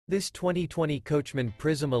This 2020 Coachmen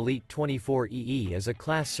Prism Elite 24EE is a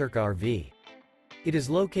Class Circa RV. It is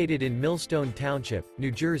located in Millstone Township,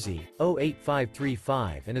 New Jersey,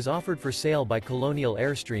 08535 and is offered for sale by Colonial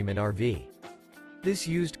Airstream RV. This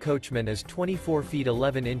used Coachman is 24 feet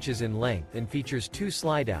 11 inches in length and features 2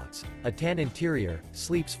 slideouts, a tan interior,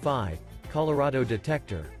 sleeps 5, Colorado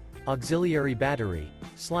Detector, auxiliary battery,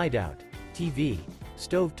 slideout, TV,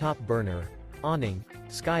 stove top burner, awning,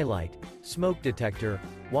 skylight, smoke detector,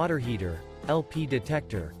 water heater, LP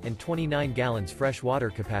detector, and 29 gallons fresh water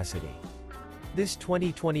capacity. This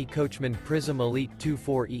 2020 Coachmen Prism Elite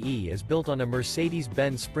 24EE is built on a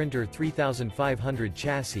Mercedes-Benz Sprinter 3500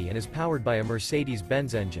 chassis and is powered by a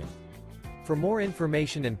Mercedes-Benz engine. For more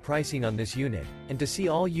information and pricing on this unit, and to see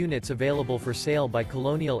all units available for sale by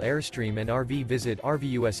Colonial Airstream RV, visit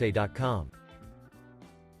RVUSA.com.